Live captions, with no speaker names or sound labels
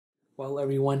Well,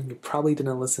 everyone, you probably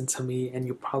didn't listen to me and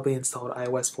you probably installed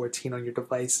iOS 14 on your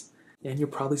device and you're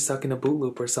probably stuck in a boot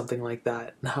loop or something like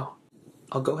that. Now,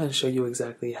 I'll go ahead and show you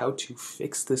exactly how to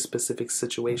fix this specific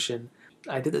situation.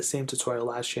 I did the same tutorial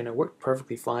last year and it worked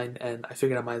perfectly fine, and I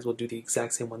figured I might as well do the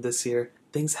exact same one this year.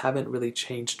 Things haven't really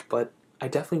changed, but I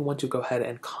definitely want to go ahead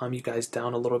and calm you guys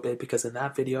down a little bit, because in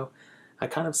that video, I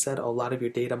kind of said a lot of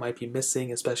your data might be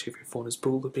missing, especially if your phone is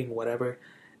boot looping, whatever.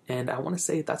 And I want to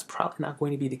say that's probably not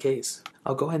going to be the case.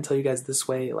 I'll go ahead and tell you guys this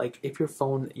way, like if your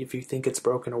phone, if you think it's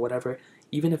broken or whatever,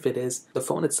 even if it is, the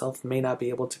phone itself may not be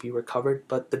able to be recovered,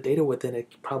 but the data within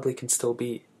it probably can still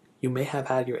be. You may have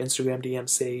had your Instagram DM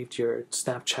saved, your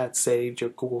Snapchat saved, your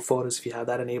Google Photos if you have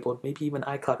that enabled, maybe even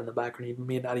iCloud in the background, you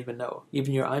may not even know.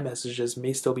 Even your iMessages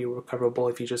may still be recoverable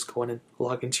if you just go in and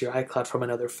log into your iCloud from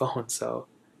another phone. So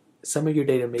some of your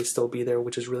data may still be there,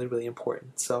 which is really, really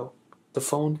important. So the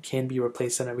phone can be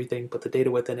replaced and everything, but the data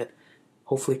within it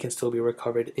hopefully can still be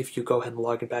recovered if you go ahead and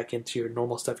log it back into your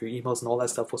normal stuff, your emails and all that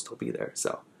stuff will still be there.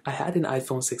 So I had an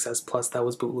iPhone 6s Plus that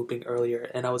was boot looping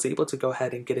earlier, and I was able to go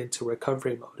ahead and get into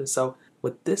recovery mode. So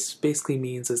what this basically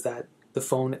means is that the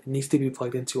phone needs to be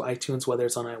plugged into iTunes, whether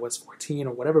it's on iOS 14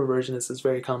 or whatever version. This is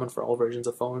very common for all versions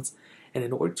of phones. And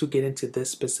in order to get into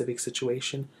this specific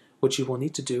situation, what you will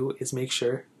need to do is make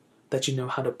sure that you know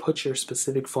how to put your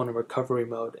specific phone in recovery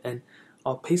mode. And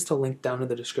I'll paste a link down in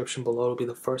the description below. It'll be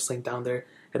the first link down there.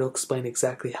 It'll explain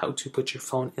exactly how to put your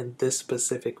phone in this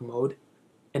specific mode.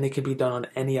 And it can be done on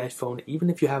any iPhone. Even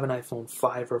if you have an iPhone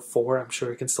 5 or 4, I'm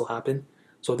sure it can still happen.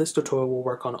 So this tutorial will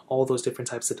work on all those different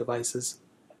types of devices,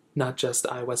 not just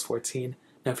iOS 14.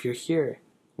 Now if you're here,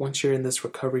 once you're in this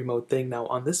recovery mode thing, now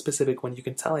on this specific one, you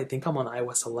can tell I think I'm on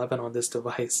iOS 11 on this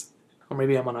device. Or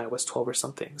maybe I'm on iOS 12 or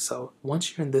something. So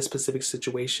once you're in this specific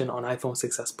situation on iPhone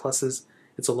 6s Pluses,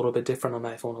 it's a little bit different on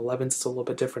iPhone 11s, it's a little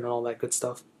bit different and all that good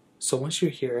stuff. So once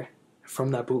you're here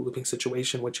from that boot looping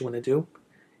situation, what you want to do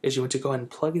is you want to go ahead and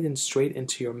plug it in straight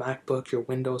into your MacBook, your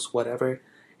Windows, whatever,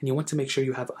 and you want to make sure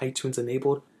you have iTunes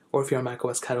enabled, or if you're on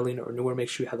macOS Catalina or newer, make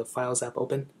sure you have the Files app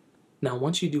open. Now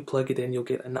once you do plug it in, you'll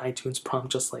get an iTunes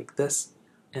prompt just like this.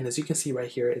 And as you can see right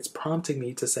here, it's prompting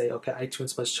me to say, okay,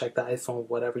 iTunes must check the iPhone,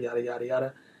 whatever, yada, yada,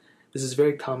 yada. This is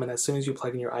very common. As soon as you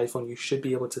plug in your iPhone, you should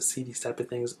be able to see these type of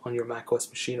things on your macOS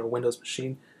machine or Windows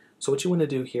machine. So what you want to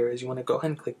do here is you want to go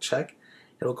ahead and click check.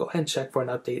 It'll go ahead and check for an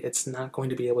update. It's not going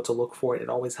to be able to look for it. It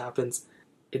always happens.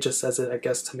 It just says it, I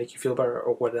guess, to make you feel better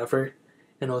or whatever.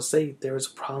 And it'll say there is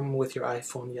a problem with your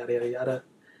iPhone, yada, yada, yada.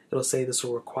 It'll say this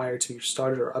will require to be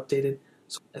started or updated.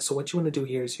 So what you want to do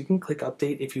here is you can click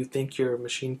update if you think your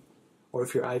machine or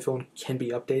if your iPhone can be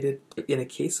updated. In a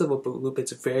case of a boot loop,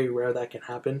 it's very rare that can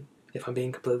happen, if I'm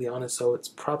being completely honest, so it's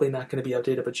probably not going to be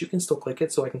updated, but you can still click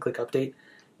it. So I can click update,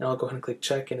 and I'll go ahead and click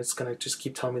check, and it's going to just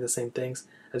keep telling me the same things.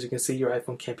 As you can see, your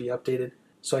iPhone can't be updated.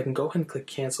 So I can go ahead and click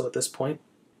cancel at this point,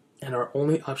 and our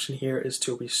only option here is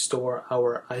to restore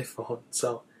our iPhone.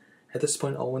 So at this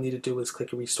point, all we need to do is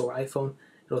click restore iPhone.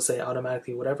 It'll say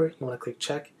automatically whatever. You want to click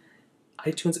check.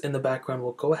 iTunes in the background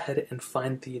will go ahead and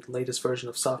find the latest version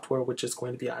of software, which is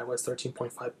going to be iOS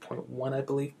 13.5.1, I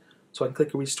believe. So I can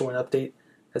click restore and update.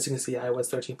 As you can see,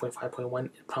 iOS 13.5.1,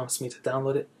 it prompts me to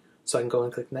download it. So I can go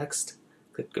and click next,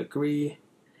 click agree,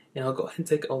 and I'll go ahead and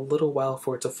take a little while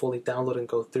for it to fully download and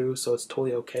go through, so it's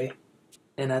totally okay.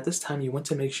 And at this time, you want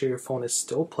to make sure your phone is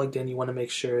still plugged in. You want to make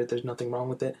sure there's nothing wrong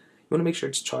with it. You want to make sure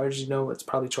it's charged. You know, it's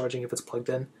probably charging if it's plugged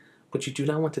in. But you do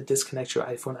not want to disconnect your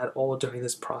iPhone at all during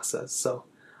this process. So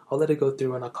I'll let it go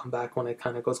through and I'll come back when it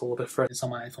kind of goes a little bit further. It's on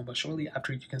my iPhone, but shortly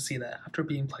after, you can see that after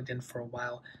being plugged in for a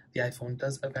while, the iPhone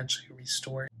does eventually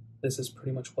restore. This is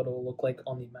pretty much what it will look like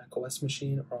on the macOS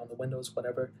machine or on the Windows,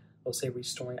 whatever. It'll say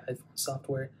restoring iPhone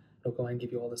software. It'll go ahead and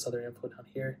give you all this other info down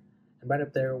here. And right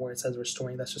up there where it says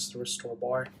restoring, that's just the restore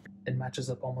bar. It matches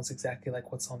up almost exactly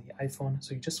like what's on the iPhone.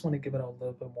 So you just want to give it a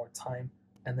little bit more time,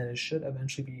 and then it should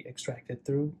eventually be extracted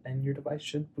through and your device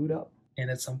should boot up. And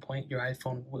at some point your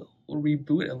iPhone will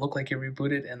reboot. It looked like it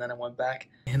rebooted and then it went back,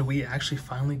 and we actually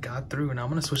finally got through. Now I'm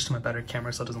going to switch to my better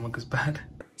camera so it doesn't look as bad.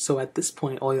 So at this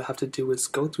point, all you'll have to do is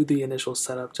go through the initial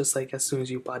setup just like as soon as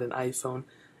you bought an iPhone,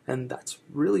 and that's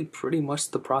really pretty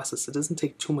much the process. It doesn't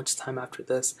take too much time after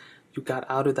this. You got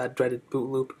out of that dreaded boot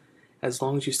loop. As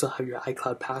long as you still have your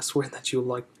iCloud password that you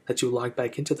log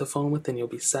back into the phone with, then you'll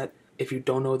be set. If you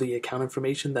don't know the account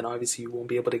information, then obviously you won't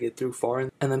be able to get through far.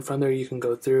 And then from there you can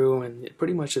go through, and it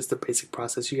pretty much is the basic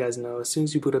process. You guys know, as soon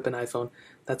as you boot up an iPhone,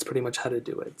 that's pretty much how to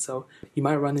do it. So you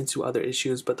might run into other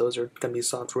issues, but those are going to be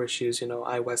software issues. You know,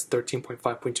 iOS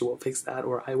 13.5.2 will fix that,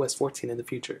 or iOS 14 in the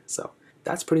future. So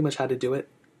that's pretty much how to do it.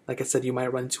 Like I said, you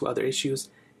might run into other issues.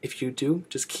 if you do,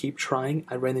 just keep trying.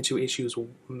 I ran into issues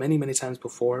many times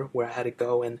before where I had to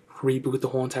go and reboot the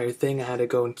whole entire thing. I had to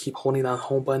go and keep holding down the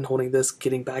home button, holding this,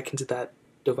 getting back into that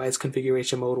device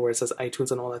configuration mode where it says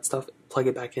iTunes and all that stuff, plug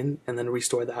it back in, and then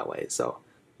restore that way. So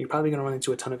you're probably going to run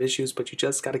into a ton of issues, but you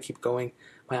just got to keep going.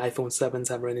 My iPhone 7s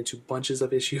have run into bunches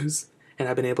of issues, and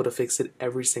I've been able to fix it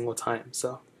every single time.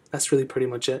 So that's really pretty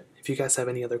much it. If you guys have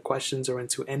any other questions or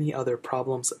into any other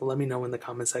problems, let me know in the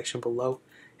comment section below.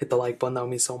 Hit the like button, that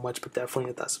would mean so much, but definitely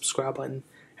hit that subscribe button.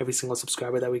 Every single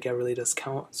subscriber that we get really does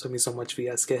count, so it means so much if you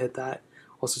guys could hit that.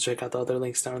 Also check out the other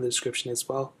links down in the description as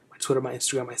well. My Twitter, my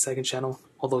Instagram, my second channel,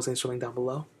 all those links are linked down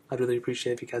below. I'd really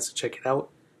appreciate if you guys would check it out.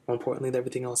 More importantly than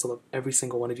everything else, I love every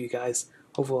single one of you guys.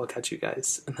 Hopefully I'll catch you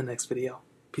guys in the next video.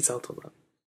 Peace out till then.